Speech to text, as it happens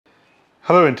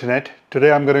Hello Internet.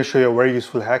 Today I'm going to show you a very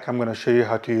useful hack. I'm going to show you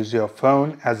how to use your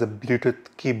phone as a Bluetooth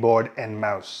keyboard and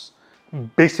mouse,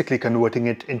 basically converting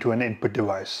it into an input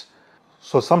device.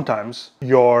 So sometimes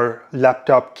your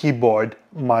laptop keyboard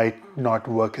might not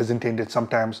work as intended.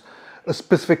 Sometimes a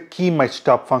specific key might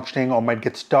stop functioning or might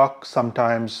get stuck.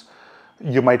 Sometimes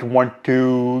you might want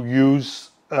to use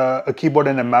a keyboard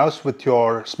and a mouse with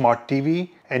your smart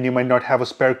TV and you might not have a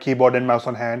spare keyboard and mouse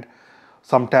on hand.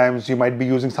 Sometimes you might be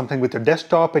using something with your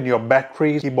desktop and your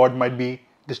battery keyboard might be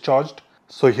discharged.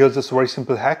 So here's this very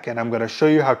simple hack and I'm going to show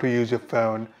you how to use your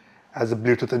phone as a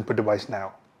Bluetooth input device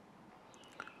now.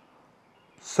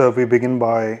 So we begin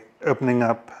by opening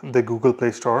up the Google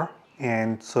Play Store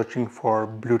and searching for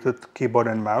Bluetooth keyboard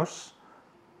and mouse.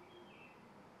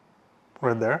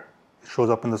 Right there, it shows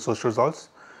up in the search results.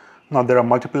 Now there are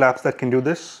multiple apps that can do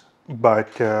this,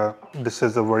 but this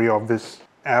is a very obvious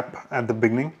app at the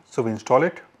beginning. So we install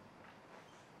it.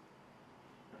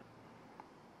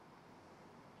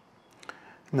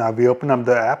 Now we open up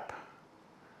the app,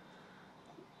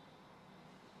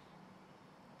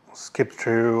 skip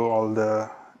through all the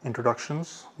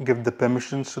introductions, give the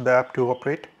permissions to the app to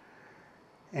operate,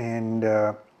 and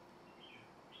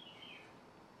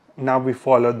now we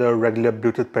follow the regular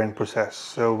Bluetooth pairing process.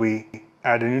 So we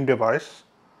add a new device,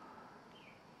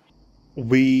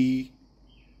 we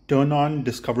turn on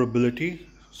discoverability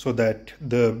so that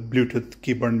the Bluetooth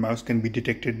keyboard and mouse can be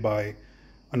detected by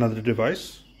another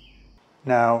device.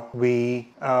 Now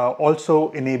we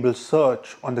also enable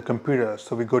search on the computer.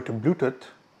 So we go to Bluetooth,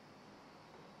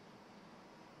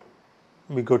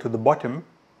 we go to the bottom,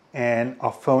 and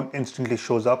our phone instantly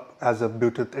shows up as a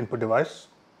Bluetooth input device.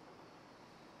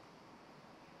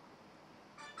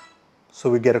 So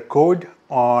we get a code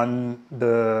on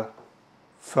the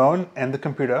phone and the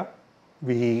computer.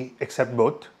 We accept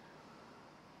both.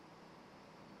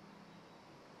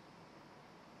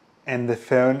 And the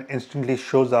phone instantly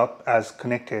shows up as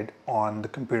connected on the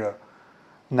computer.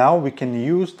 Now we can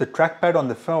use the trackpad on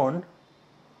the phone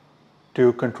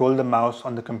to control the mouse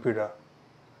on the computer.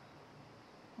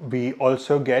 We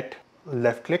also get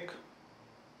left click.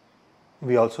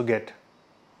 We also get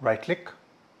right click.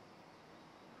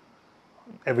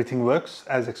 Everything works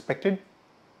as expected.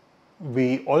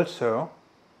 We also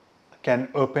can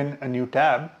open a new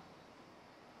tab,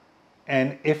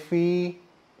 and if we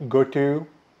go to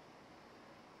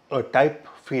a type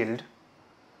field,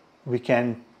 we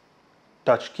can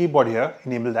touch keyboard here,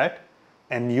 enable that,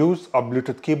 and use our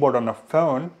Bluetooth keyboard on our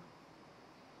phone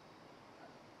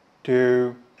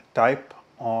to type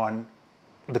on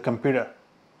the computer,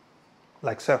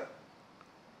 like so.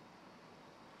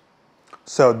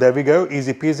 So there we go,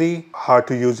 easy peasy, how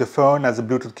to use your phone as a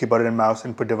Bluetooth keyboard and mouse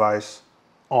input device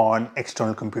on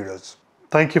external computers.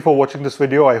 Thank you for watching this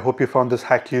video. I hope you found this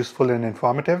hack useful and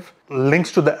informative.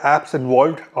 Links to the apps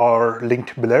involved are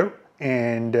linked below.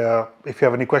 And if you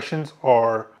have any questions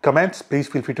or comments, please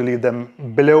feel free to leave them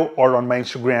below or on my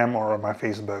Instagram or on my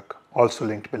Facebook, also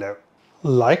linked below.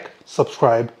 Like,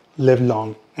 subscribe, live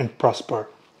long and prosper.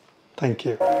 Thank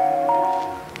you.